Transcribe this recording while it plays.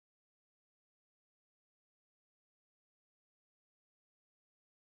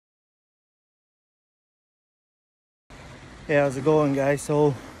Hey, how's it going, guys?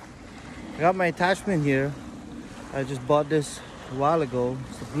 So I got my attachment here. I just bought this a while ago.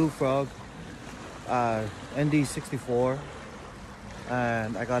 It's a Blue Frog ND64,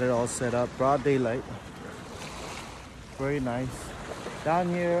 and I got it all set up. Broad daylight, very nice. Down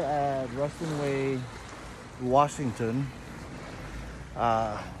here at Rustin Way, Washington.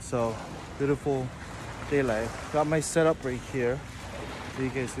 So beautiful daylight. Got my setup right here, so you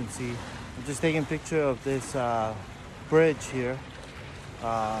guys can see. I'm just taking a picture of this bridge here.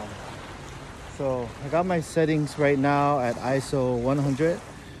 So I got my settings right now at ISO 100,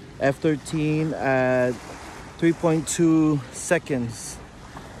 f13 at 3.2 seconds.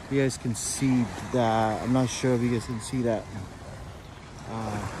 You guys can see that. I'm not sure if you guys can see that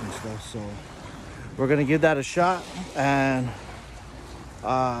and stuff. So we're gonna give that a shot, and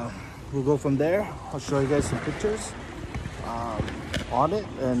we'll go from there. I'll show you guys some pictures on it.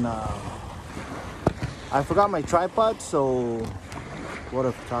 And I forgot my tripod, so what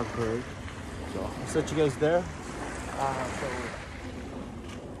a photographer, right? So I'll set you guys there. So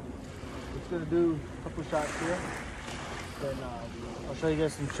it's gonna do a couple shots here. Then I'll show you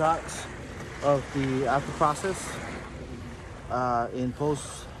guys some shots of the after process in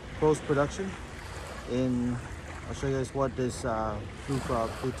post production. I'll show you guys what this Blue Frog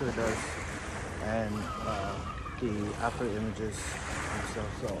filter does, and the after images and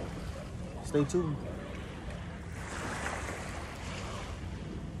stuff. So stay tuned.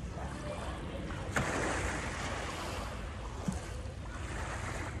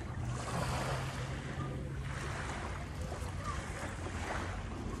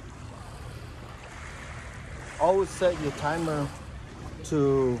 Always set your timer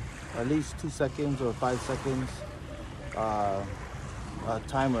to at least 2 seconds or 5 seconds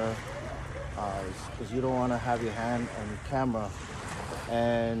timer, because you don't want to have your hand on your camera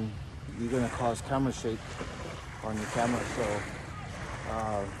and you're going to cause camera shake on your camera. So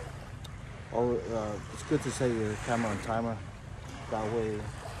it's good to set your camera on timer, that way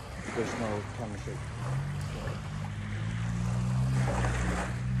there's no camera shake.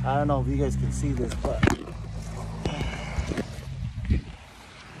 I don't know if you guys can see this, but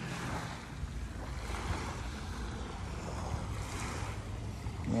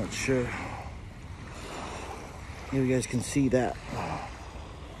not sure if you guys can see that.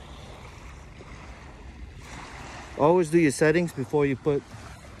 Always do your settings before you put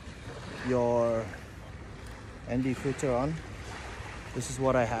your ND filter on. This is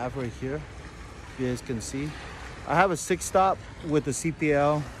what I have right here. You guys can see I have a 6-stop with the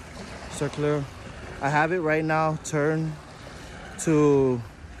CPL circular. I have it right now turned to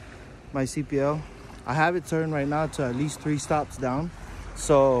my CPL. I have it turned right now to at least 3 stops down.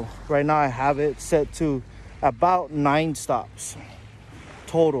 So right now I have it set to about 9 stops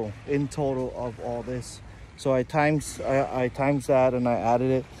total, in total of all this. So I times that and I added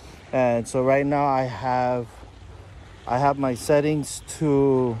it. And so right now I have my settings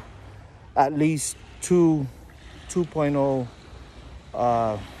to at least 2.0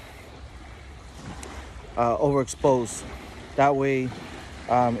 overexposed. That way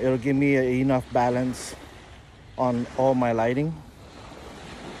it'll give me enough balance on all my lighting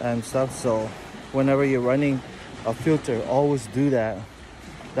and stuff. So whenever you're running a filter, always do that.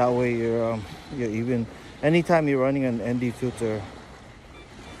 That way you're even. Anytime you're running an ND filter,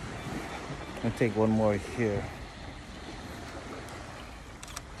 I'll take one more here.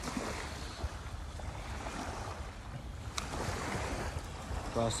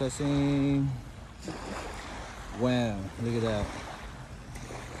 Processing. Wow, look at that.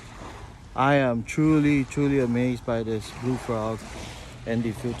 I am truly amazed by this Blue Frog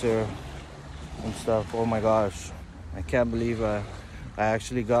ND filter and stuff. Oh my gosh, I can't believe I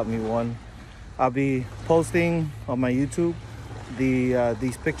actually got me one. I'll be posting on my YouTube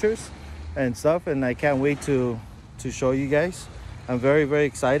these pictures and stuff, and I can't wait to show you guys. I'm very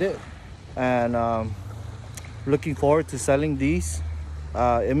excited, and looking forward to selling these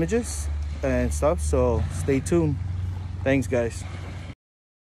images and stuff. So stay tuned. Thanks, guys.